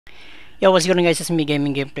Yo, what's going on, guys? It's me,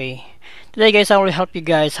 Gaming Gameplay. Today, guys, I will help you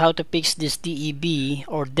guys how to fix this DEB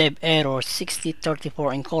or Dev Error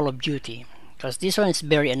 6034 in Call of Duty. Because this one is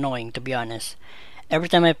very annoying, to be honest. Every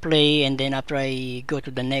time I play and then after I go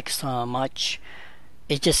to the next match,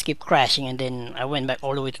 it just keep crashing, and then I went back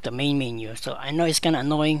all the way to the main menu. So I know it's kind of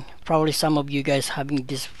annoying. Probably some of you guys having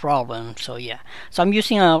this problem. So yeah. So I'm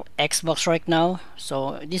using a Xbox right now.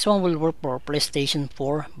 So this one will work for PlayStation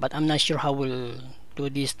 4, but I'm not sure how we'll do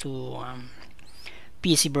this to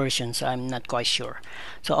PC version, so I'm not quite sure.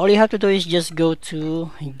 So all you have to do is just go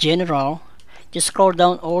to General, just scroll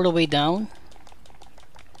down all the way down,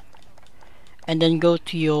 and then go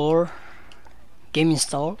to your game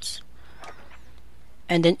installs,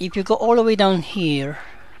 and then if you go all the way down here,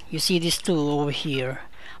 you see these two over here,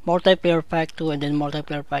 Multiplayer Pack 2 and then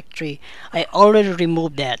Multiplayer Pack 3. I already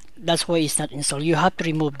removed that. That's why it's not installed. You have to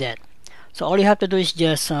remove that. So all you have to do is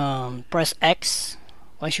just press X.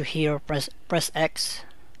 Once you're here, press X,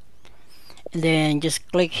 and then just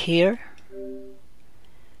click here,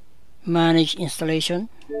 manage installation.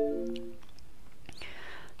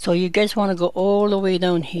 So you guys want to go all the way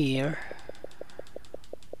down here,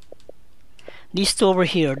 these two over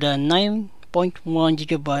here, the 9.1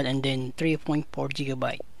 gigabyte and then 3.4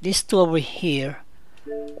 gigabyte. These two over here,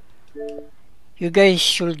 you guys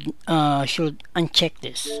should uncheck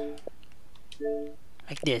this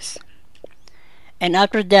like this. And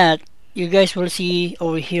after that, you guys will see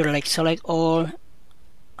over here like select all,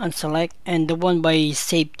 unselect, and the one by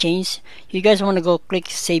save change. You guys want to go click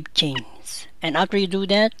save change. And after you do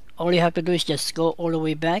that, all you have to do is just go all the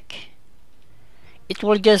way back. It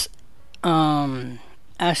will just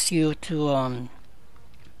ask you to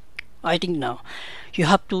I think now you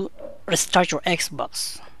have to restart your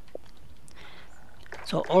Xbox.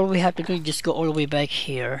 So all we have to do is just go all the way back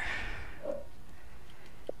here,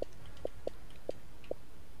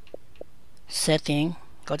 setting,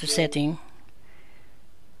 go to setting.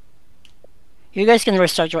 You guys can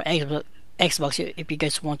restart your Xbox if you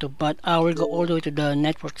guys want to, but I will go all the way to the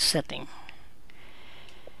network setting.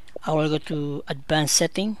 I will go to advanced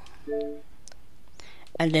setting,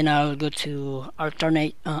 and then I will go to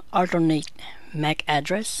alternate MAC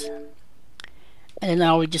address, and then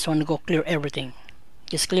I will just want to go clear everything.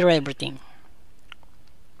 Just clear everything,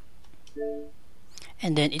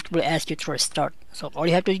 and then it will ask you to restart. So all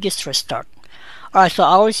you have to do is just restart. Alright, so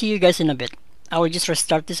I will see you guys in a bit. I will just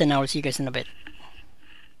restart this and I will see you guys in a bit.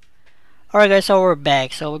 Alright guys, so we're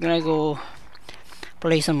back. So we're gonna go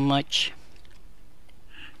play some match.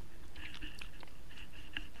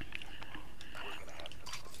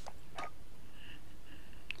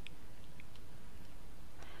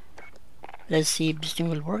 Let's see if this thing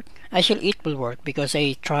will work. Actually it will work because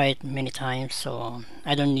I tried many times, so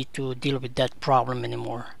I don't need to deal with that problem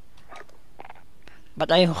anymore. But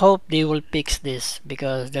I hope they will fix this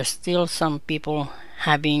because there's still some people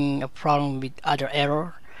having a problem with other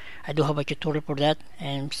error. I do have a tutorial for that,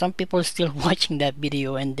 and some people are still watching that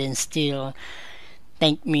video and then still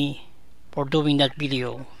thank me for doing that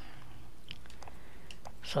video.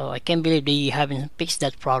 So I can't believe they haven't fixed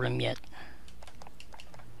that problem yet.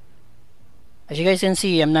 As you guys can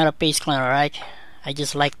see, I'm not a face clown, alright? I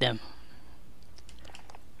just like them.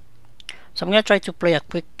 So I'm gonna try to play a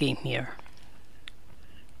quick game here.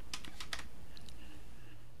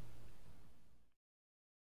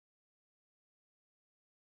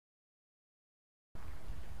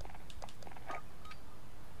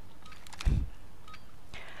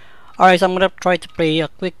 Alright, so I'm gonna try to play a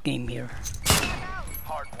quick game here.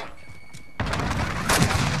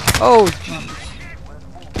 Oh jeez.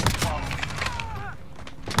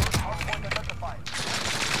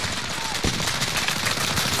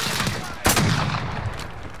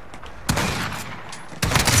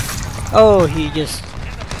 Oh, he just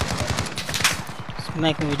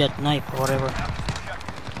smacked me with that knife or whatever.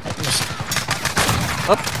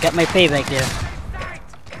 Oh, got my payback there.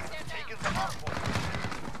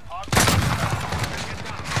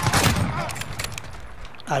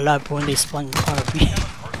 I love when they spawn in front of me.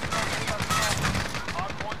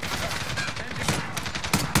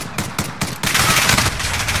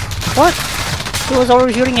 What? He was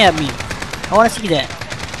already shooting at me. I wanna see that.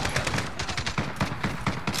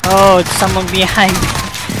 Oh, it's someone behind me.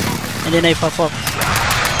 And then I pop up.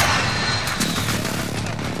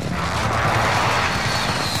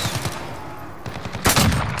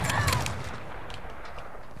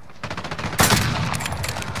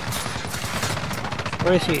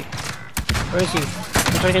 Where is he? Where is he?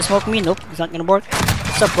 You trying to smoke me? Nope, it's not gonna work.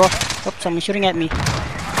 What's up, bro? Oh, someone's shooting at me.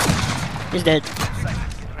 He's dead.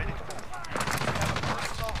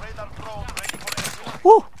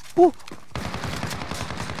 Woo! Woo!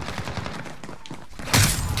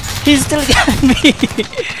 He's still got me.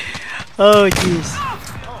 Oh jeez.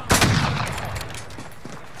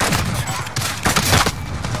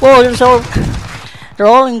 Whoa, they're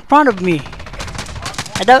all in front of me.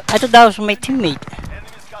 I thought that was my teammate.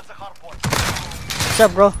 What's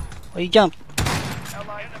up, bro? Why you jump?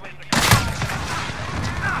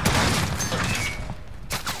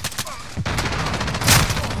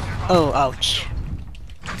 Oh, ouch.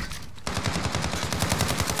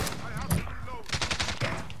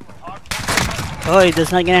 Oh,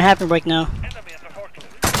 that's not gonna happen right now.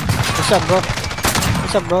 What's up, bro?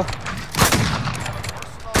 What's up, bro?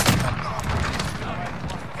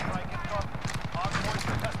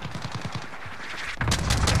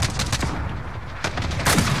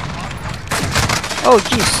 Oh,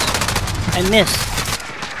 jeez. I missed.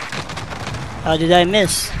 How did I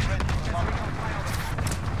miss?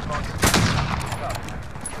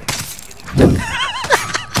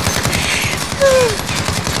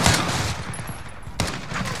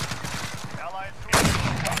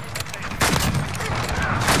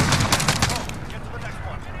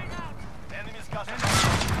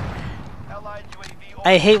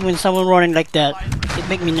 I hate when someone running like that. It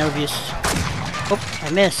makes me nervous. Oh, I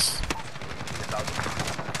miss.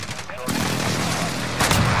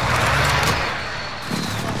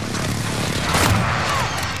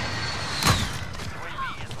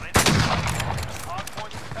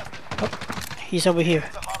 Oh, he's over here.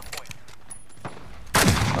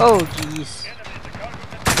 Oh, jeez.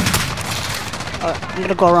 I'm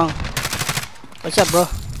gonna go wrong. What's up, bro?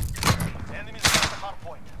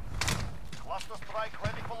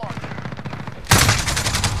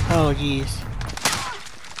 Oh, jeez.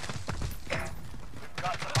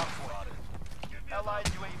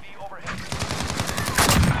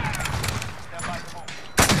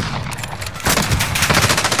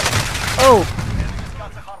 Oh!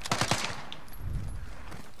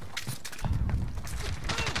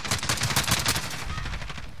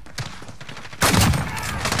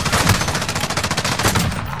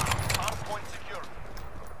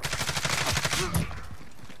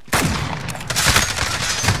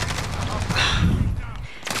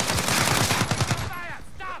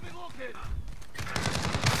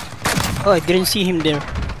 Oh, I didn't see him there.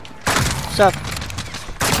 What's up?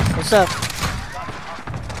 What's up?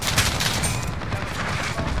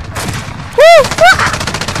 Woo!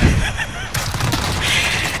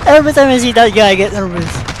 Every time I see that guy, I get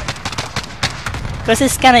nervous. Cause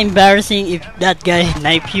it's kinda embarrassing if that guy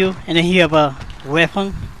knife you and then you have a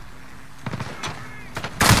weapon.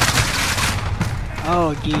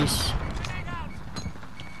 Oh, jeez.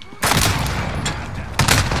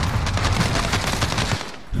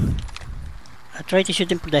 I try to shoot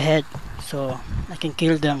them for the head so I can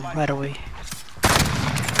kill them right away.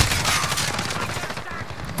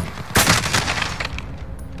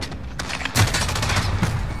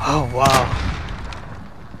 Oh wow.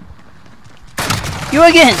 You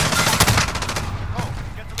again!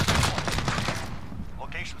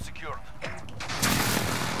 Location secured.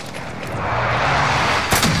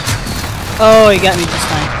 Oh, he got me this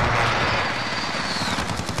time.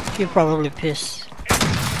 You're probably pissed.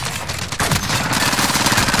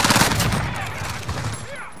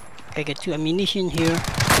 I get 2 ammunition here.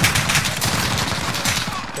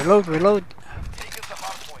 Reload, reload.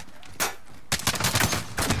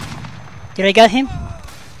 Did I get him?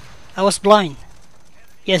 I was blind.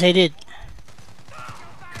 Yes, I did.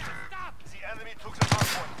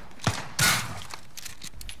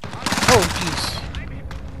 Oh, jeez.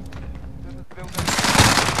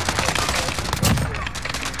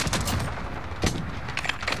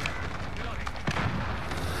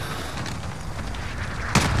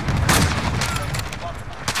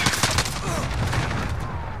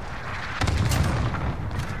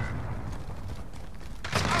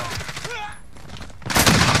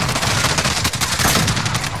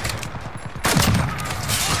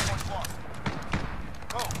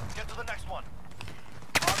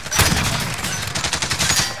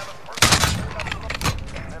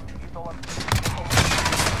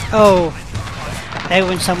 Oh, I hate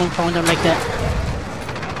when someone found them like that.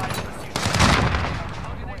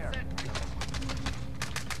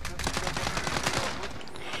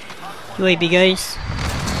 UAV guys,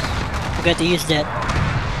 forgot to use that.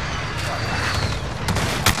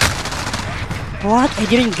 What? I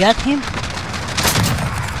didn't get him?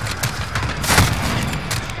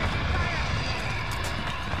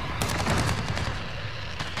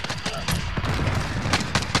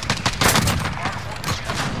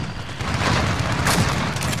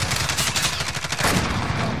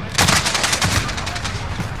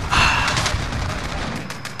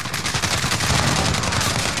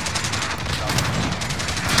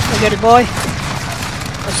 got it, boy.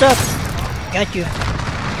 What's up? Got you.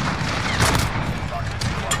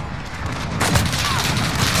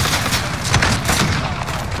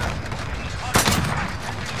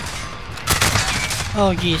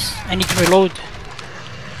 Oh jeez, I need to reload.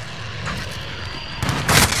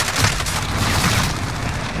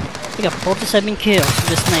 I got 47 kills with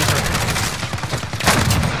the sniper.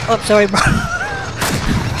 Oh, sorry, bro.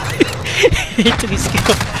 He took his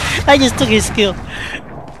kill. I just took his kill.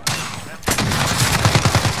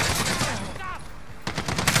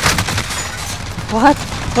 What?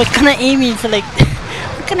 What kind of aim is like?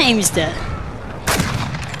 What kind of aim is that?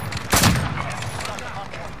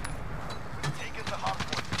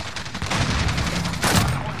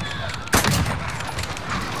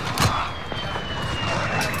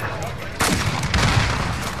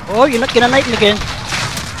 Oh, you're not gonna knife me again.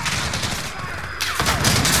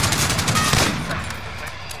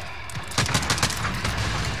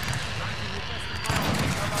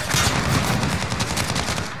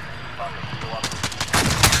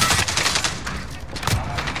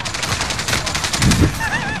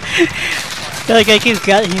 Like I keep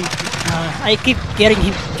getting him. I keep getting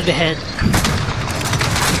him to the head.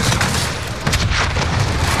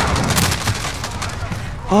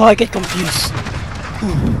 Oh, I get confused.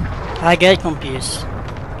 I get confused.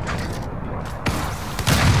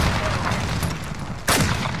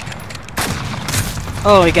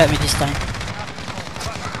 Oh, he got me this time.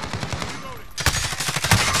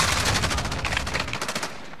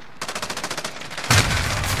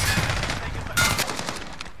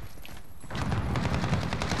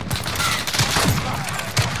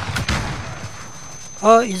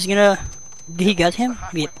 Oh, he's gonna... Did he get him?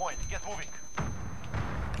 Wait.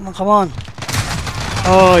 Come on, come on.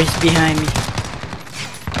 Oh, he's behind me.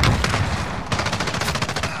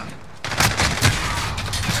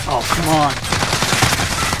 Oh, come on.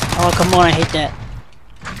 Oh, come on, I hate that.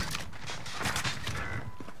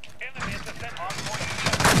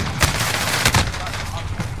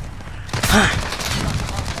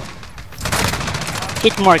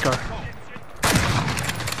 Hit marker.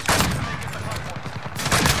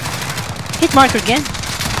 Hit marker again.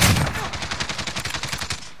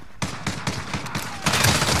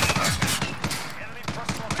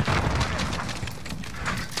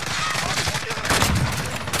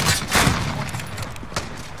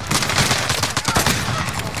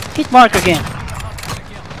 Hit mark again.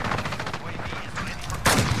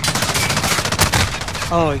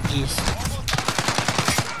 Oh jeez.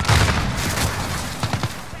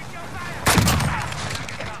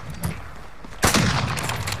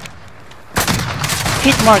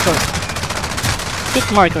 Hit marker.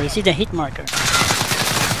 Hit marker. See the hit marker.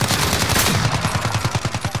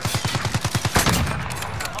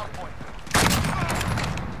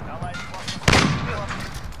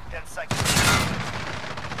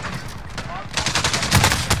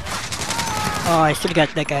 Oh, I still got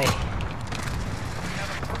that guy.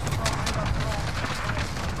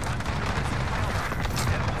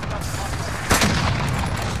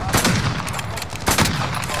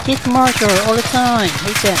 Hit marker all the time.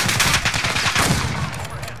 Hate that.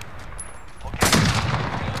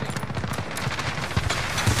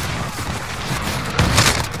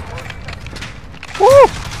 Woo!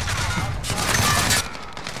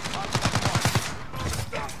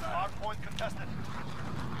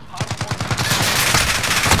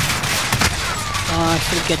 Oh, I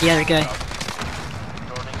still get the other guy.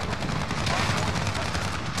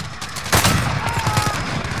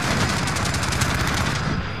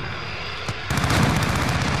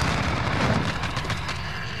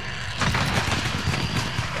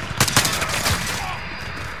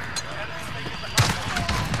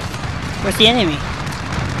 Where's the enemy?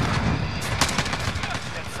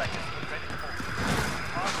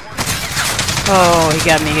 Oh, he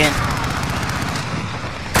got me again.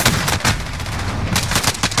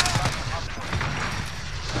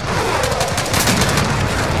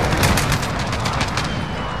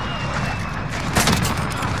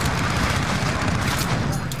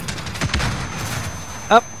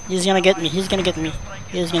 Oh, he's gonna get me. He's gonna get me.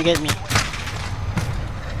 He's gonna get me.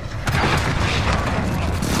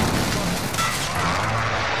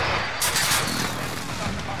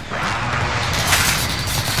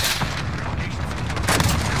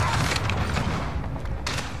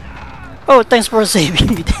 Oh, thanks for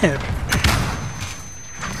saving me there.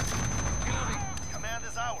 Command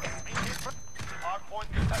is ours. Hardpoint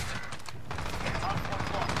contested.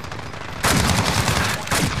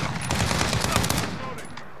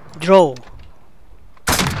 Draw.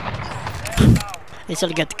 I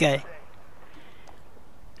still got the guy.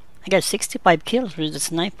 I got 65 kills with the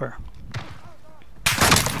sniper.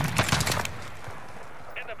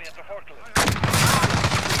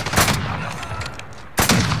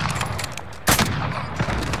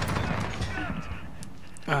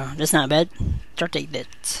 That's not bad. Try to take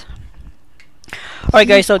that. Alright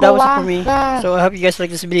guys, so that was it for me. So I hope you guys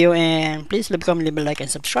like this video, and please leave a comment, leave a like,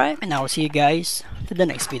 and subscribe, and I will see you guys to the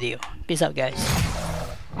next video. Peace out guys.